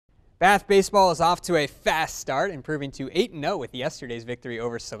Bath baseball is off to a fast start, improving to 8-0 with yesterday's victory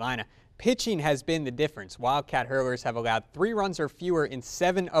over Salina. Pitching has been the difference. Wildcat hurlers have allowed 3 runs or fewer in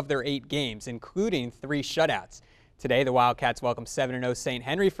 7 of their 8 games, including 3 shutouts. Today, the Wildcats welcome 7-0 St.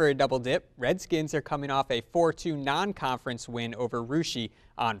 Henry for a double dip. Redskins are coming off a 4-2 non-conference win over Russia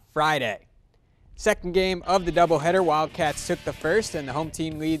on Friday. Second game of the doubleheader, Wildcats took the first, and the home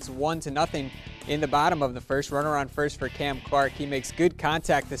team leads 1-0 in the bottom of the first. Runner on first for Cam Clark. He makes good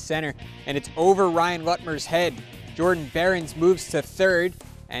contact to center, and it's over Ryan Lutmer's head. Jordan Behrens moves to third,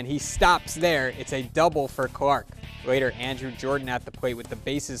 and he stops there. It's a double for Clark. Later, Andrew Jordan at the plate with the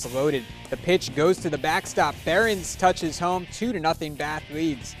bases loaded. The pitch goes to the backstop. Behrens touches home. 2-0 Bath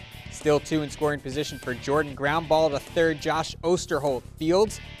leads. Still 2 in scoring position for Jordan. Ground ball to third. Josh Osterholt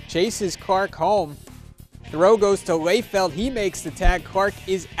fields, chases Clark home. Throw goes to Layfeld. He makes the tag. Clark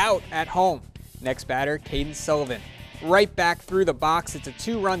is out at home. Next batter, Caden Sullivan. Right back through the box. It's a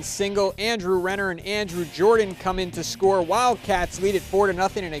 2-run single. Andrew Renner and Andrew Jordan come in to score. Wildcats lead it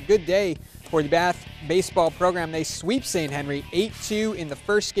 4-0 in a good day for the Bath baseball program. They sweep St. Henry 8-2 in the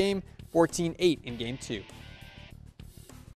first game, 14-8 in game 2.